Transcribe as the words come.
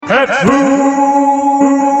Pet Food!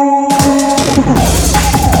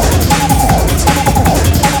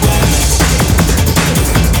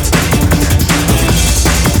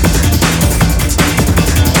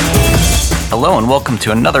 Hello and welcome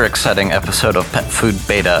to another exciting episode of Pet Food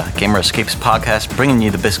Beta, Gamer Escapes podcast, bringing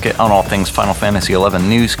you the biscuit on all things Final Fantasy XI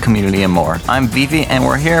news, community, and more. I'm Vivi, and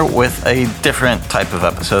we're here with a different type of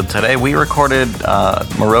episode today. We recorded,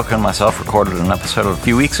 Maroka and myself recorded an episode a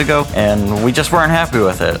few weeks ago, and we just weren't happy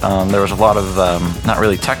with it. There was a lot of, not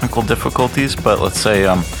really technical difficulties, but let's say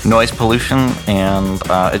noise pollution, and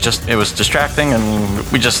it was distracting,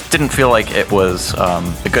 and we just didn't feel like it was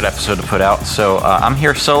a good episode to put out. So I'm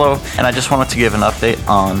here solo, and I just wanted to give an update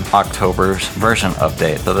on October's version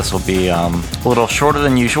update. So this will be a little shorter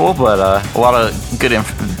than usual, but a lot of good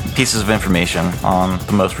pieces of information on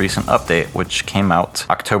the most recent update, which came out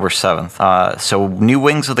October 7th. So new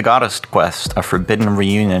Wings of the Goddess quest, a Forbidden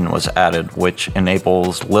Reunion, was added, which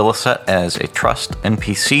enables Lillicet as a trust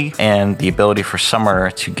NPC and the ability for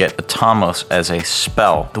Summoner to get Atamos as a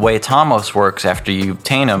spell. The way Atamos works after you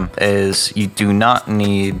obtain him is you do not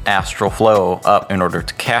need Astral Flow up in order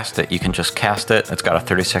to cast it. You can just cast it. It's got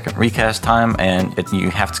a 30-second recast time, and you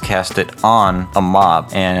have to cast it on a mob,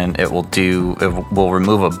 and it will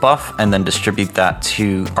remove a buff and then distribute that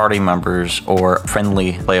to party members or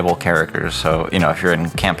friendly playable characters. So, if you're in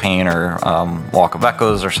campaign or Walk of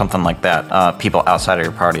Echoes or something like that, people outside of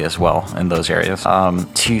your party as well in those areas.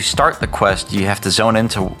 To start the quest, you have to zone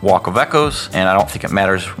into Walk of Echoes, and I don't think it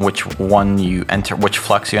matters which one you enter, which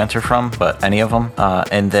flex you enter from, but any of them.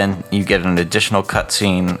 And then you get an additional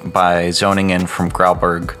cutscene by zoning in from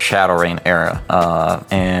Grauberg Shadowrain era.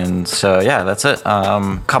 And so, yeah, that's it.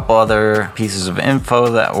 Couple other pieces of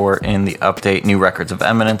info that were in the update: new Records of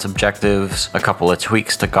Eminence objectives, a couple of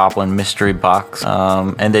tweaks to Goblin Mystery Box,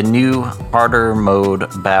 and then new harder mode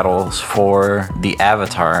battles for the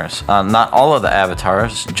avatars. Not all of the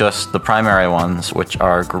avatars, just the primary ones, which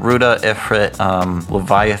are Garuda, Ifrit,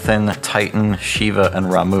 Leviathan, Titan, Shiva, and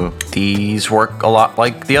Ramu. These work a lot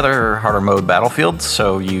like the other harder mode battlefields,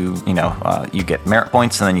 so you get merit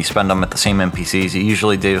points and then you spend them at the same NPCs you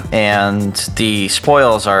usually do. And the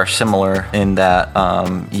spoils are similar in that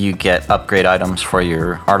you get upgrade items for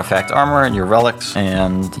your artifact armor and your relics,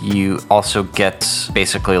 and you also get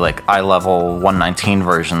basically like eye level 119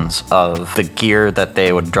 versions of the gear that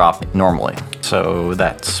they would drop normally. So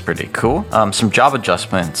that's pretty cool. Some job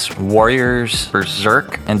adjustments. Warriors,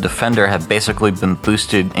 Berserk, and Defender have basically been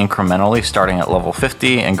boosted incrementally, starting at level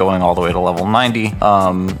 50 and going all the way to level 90.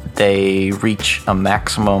 They reach a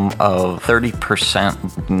maximum of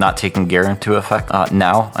 30% not taking gear into effect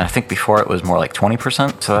now. I think before it was more like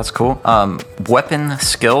 20%, so that's cool. Weapon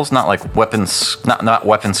skills, not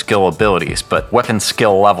weapon skill abilities, but weapon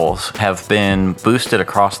skill levels have been boosted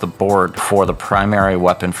across the board for the primary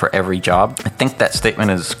weapon for every job. I think that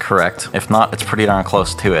statement is correct. If not, it's pretty darn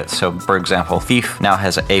close to it. So, for example, Thief now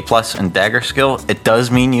has an A+ in dagger skill. It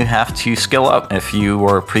does mean you have to skill up if you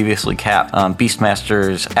were previously capped.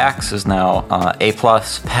 Beastmaster's axe is now A+.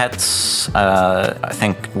 Pets, I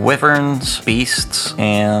think Wyverns, Beasts,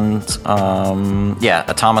 and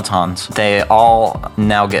automatons. They all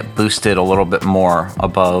now get boosted a little bit more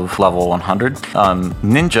above level 100.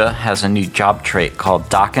 Ninja has a new job trait called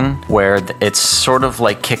Dakin, where it's sort of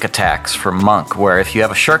like kick attacks for Monk, where if you have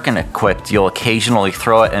a shuriken equipped, you'll occasionally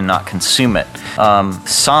throw it and not consume it.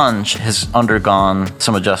 Sanj has undergone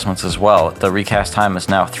some adjustments as well. The recast time is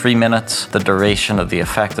now 3 minutes. The duration of the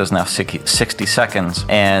effect is now 60 seconds,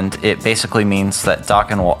 and it basically means that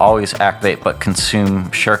Dakin will always activate but consume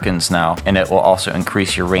shurikens now, and it will also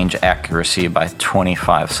increase your range accuracy by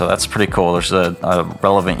 25. So that's pretty cool. There's a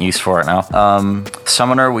relevant use for it now.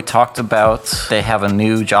 Summoner, we talked about. They have a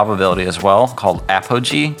new job ability as well called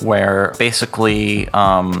Apogee, where basically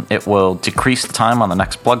it will decrease the time on the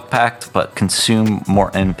next blood pact but consume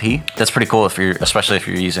more NP. That's pretty cool especially if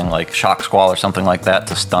you're using like Shock Squall or something like that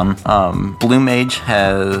to stun. Blue Mage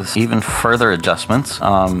has even further adjustments.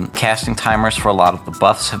 Casting timers for a lot of the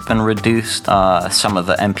buffs have been reduced. Some of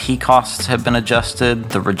the MP costs have been adjusted.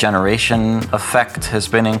 The regeneration effect has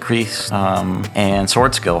been increased. And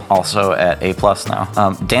sword skill also at A+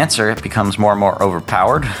 now. Dancer becomes more and more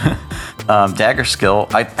overpowered. Dagger skill,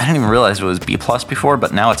 I didn't even realize it was B+ before,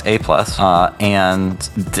 but now it's A+. And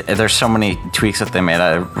there's so many tweaks that they made.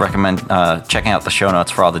 I recommend checking out the show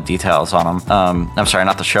notes for all the details on them. I'm sorry,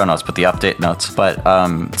 not the show notes, but the update notes. But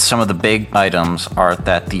some of the big items are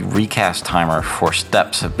that the recast timer for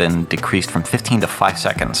steps have been decreased from 15 to 5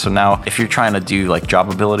 seconds. So now if you're trying to do like job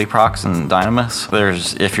ability procs in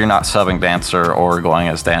Dynamis, if you're not subbing Dancer or going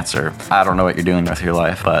as Dancer, I don't know what you're doing with your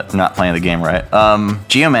life, but you're not playing the game right.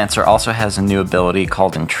 Geomancer Closer also has a new ability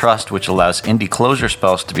called Entrust, which allows indie closure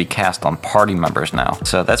spells to be cast on party members now.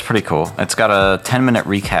 So that's pretty cool. It's got a 10-minute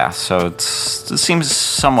recast, so it seems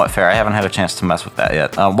somewhat fair. I haven't had a chance to mess with that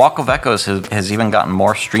yet. Walk of Echoes has even gotten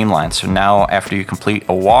more streamlined. So now after you complete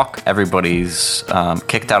a walk, everybody's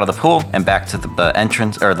kicked out of the pool and back to the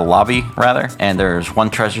entrance, or the lobby rather. And there's one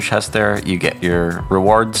treasure chest there. You get your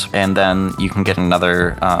rewards, and then you can get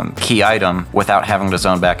another key item without having to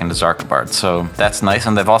zone back into Zarkabard. So that's nice.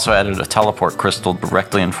 And they've also added a teleport crystal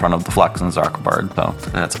directly in front of the Flux and Zarkabard. So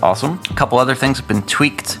that's awesome. A couple other things have been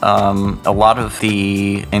tweaked. A lot of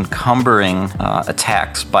the encumbering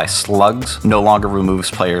attacks by slugs no longer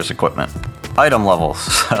removes players' equipment. Item levels,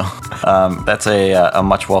 so that's a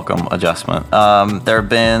much welcome adjustment. There have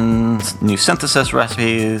been new synthesis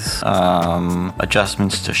recipes,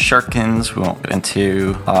 adjustments to shurikens we won't get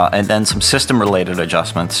into, and then some system-related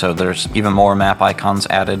adjustments. So there's even more map icons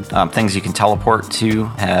added. Things you can teleport to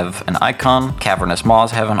have an icon. Cavernous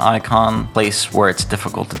maws have an icon. Place where it's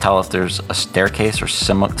difficult to tell if there's a staircase or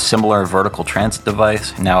similar vertical transit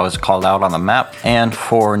device now is called out on the map. And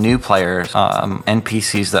for new players,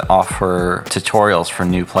 NPCs that offer tutorials for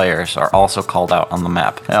new players are also called out on the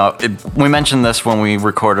map. Now, we mentioned this when we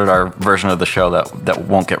recorded our version of the show that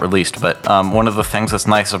won't get released, but one of the things that's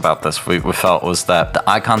nice about this we felt was that the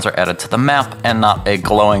icons are added to the map and not a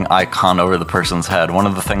glowing icon over the person's head. One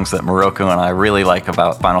of the things that Moroku and I really like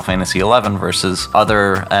about Final Fantasy XI versus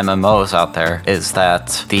other MMOs out there is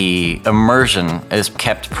that the immersion is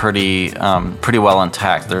kept pretty well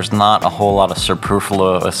intact. There's not a whole lot of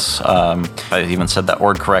superfluous, I even said that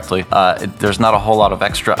word correctly, there's not a whole lot of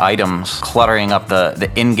extra items cluttering up the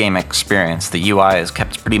in-game experience. The UI is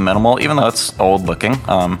kept pretty minimal, even though it's old looking.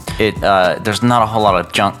 There's not a whole lot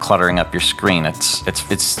of junk cluttering up your screen.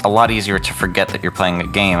 It's a lot easier to forget that you're playing a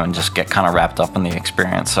game and just get kind of wrapped up in the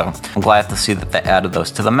experience. So I'm glad to see that they added those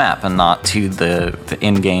to the map and not to the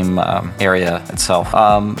in-game area itself.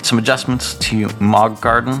 Some adjustments to Mog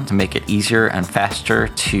Garden to make it easier and faster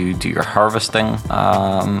to do your harvesting.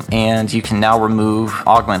 And you can now remove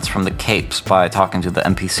augments from the capes by talking to the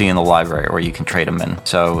NPC in the library, where you can trade them in.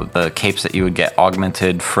 So the capes that you would get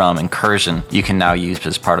augmented from Incursion, you can now use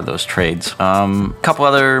as part of those trades. A couple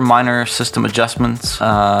other minor system adjustments,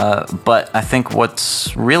 but I think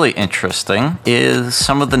what's really interesting is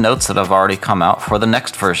some of the notes that have already come out for the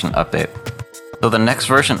next version update. So the next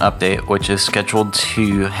version update, which is scheduled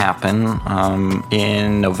to happen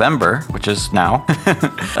in November, which is now,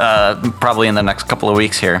 probably in the next couple of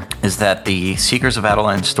weeks here, is that the Seekers of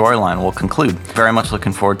Adeline storyline will conclude. Very much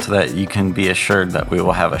looking forward to that. You can be assured that we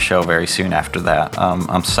will have a show very soon after that.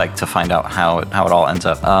 I'm psyched to find out how it all ends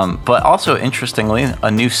up. But also, interestingly, a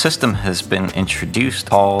new system has been introduced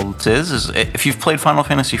called Ziz. If you've played Final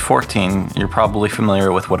Fantasy XIV, you're probably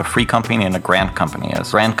familiar with what a free company and a grand company is.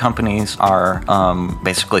 Grand companies are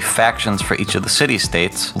basically factions for each of the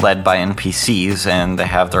city-states led by NPCs, and they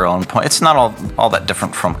have their own point. It's not all that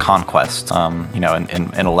different from Conquest,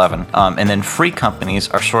 in 11. And then free companies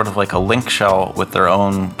are sort of like a link shell with their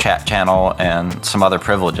own chat channel and some other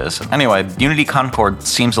privileges. Anyway, Unity Concord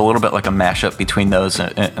seems a little bit like a mashup between those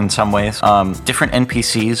in some ways. Different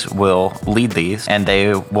NPCs will lead these, and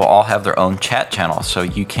they will all have their own chat channel, so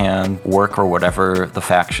you can work or whatever the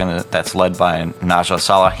faction that's led by Naja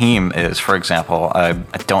Salahim is, for example. I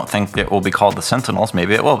don't think it will be called the Sentinels.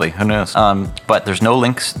 Maybe it will be. Who knows? But there's no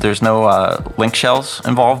links. There's no link shells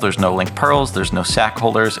involved. There's no link pearls. There's no sack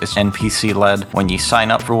holders. It's NPC led. When you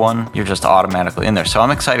sign up for one, you're just automatically in there. So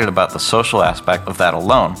I'm excited about the social aspect of that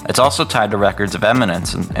alone. It's also tied to records of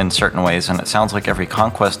eminence in certain ways, and it sounds like every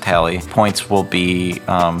conquest tally points will be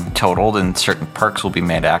totaled and certain perks will be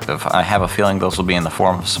made active. I have a feeling those will be in the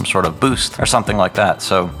form of some sort of boost or something like that.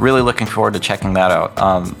 So really looking forward to checking that out.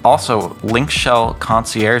 Also, link shell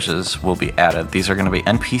concierges will be added. These are going to be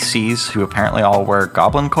NPCs who apparently all wear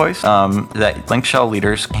goblin coys that link shell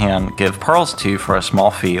leaders can give pearls to for a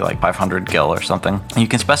small fee, like 500 gil or something. You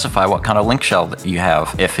can specify what kind of link shell that you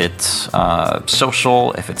have. If it's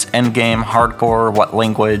social, if it's endgame, hardcore, what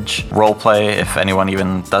language, roleplay, if anyone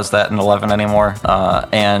even does that in 11 anymore.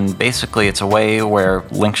 And basically it's a way where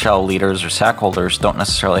link shell leaders or sack holders don't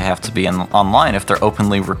necessarily have to be online if they're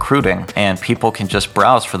openly recruiting, and people can just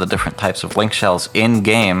browse for the different types of link shells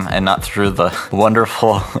in-game and not through the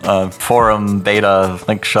wonderful forum beta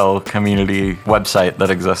link shell community website that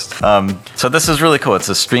exists. So this is really cool. It's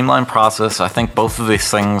a streamlined process. I think both of these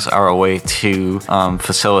things are a way to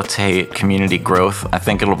facilitate community growth. I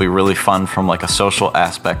think it'll be really fun from like a social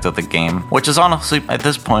aspect of the game, which is honestly at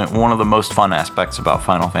this point one of the most fun aspects about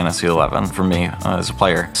Final Fantasy XI for me as a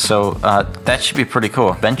player. So that should be pretty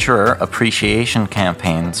cool. Adventurer appreciation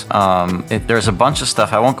campaigns. There's a bunch of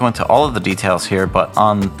stuff. I won't go into all of the details here, but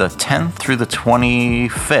on the 10th through the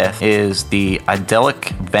 25th is the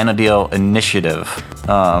Idyllic Vana'diel Initiative.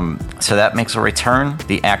 So that makes a return.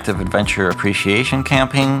 The Active Adventure Appreciation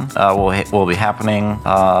campaign will be happening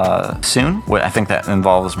soon. I think that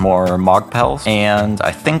involves more Mogpels, and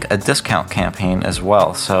I think a discount campaign as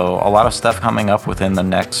well. So a lot of stuff coming up within the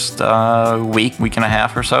next week and a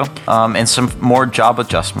half or so, and some more job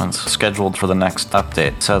adjustments scheduled for the next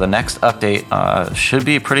update. So the next update should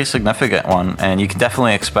be a pretty significant one, and you can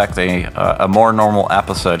definitely expect a more normal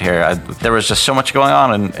episode here. There was just so much going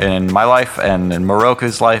on in my life and in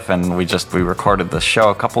Moroku's life, and we recorded this show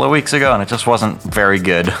a couple of weeks ago, and it just wasn't very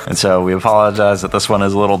good. And so we apologize that this one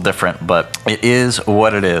is a little different, but it is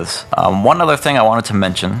what it is. One other thing I wanted to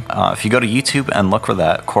mention, if you go to YouTube and look for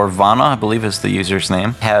that, Corvana, I believe is the user's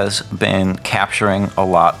name, has been capturing a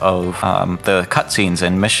lot of the cutscenes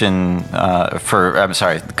and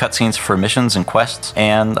cutscenes for missions and quests,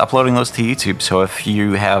 and uploading those to YouTube. So if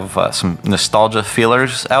you have some nostalgia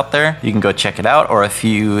feelers out there, you can go check it out. Or if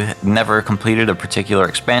you never completed a particular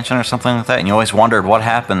expansion or something like that, and you always wondered what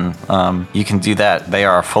happened, you can do that. They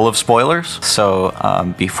are full of spoilers, so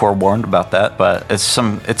be forewarned about that. But it's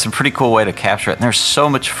a pretty cool way to capture it. And there's so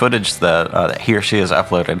much footage that he or she has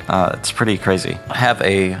uploaded. It's pretty crazy. I have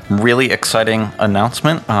a really exciting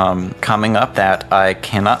announcement coming up that I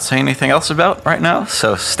cannot say anything else about right now,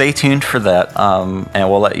 so stay tuned for that, and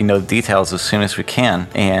we'll let you know the details as soon as we can.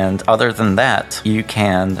 And other than that, you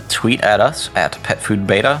can tweet at us at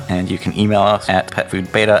petfoodbeta, and you can email us at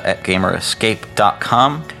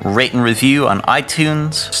petfoodbeta@gamerescape.com. Rate and review on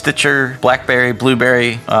iTunes, Stitcher, BlackBerry,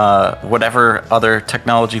 Blueberry, whatever other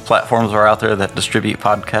technology platforms are out there that distribute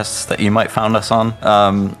podcasts that you might find us on.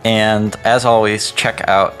 And as always, check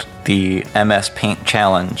out the MS Paint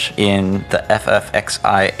Challenge in the ffxiah.com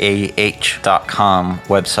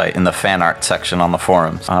website in the fan art section on the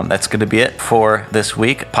forums. That's going to be it for this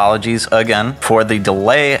week. Apologies again for the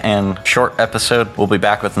delay and short episode. We'll be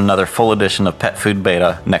back with another full edition of Pet Food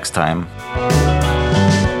Beta next time.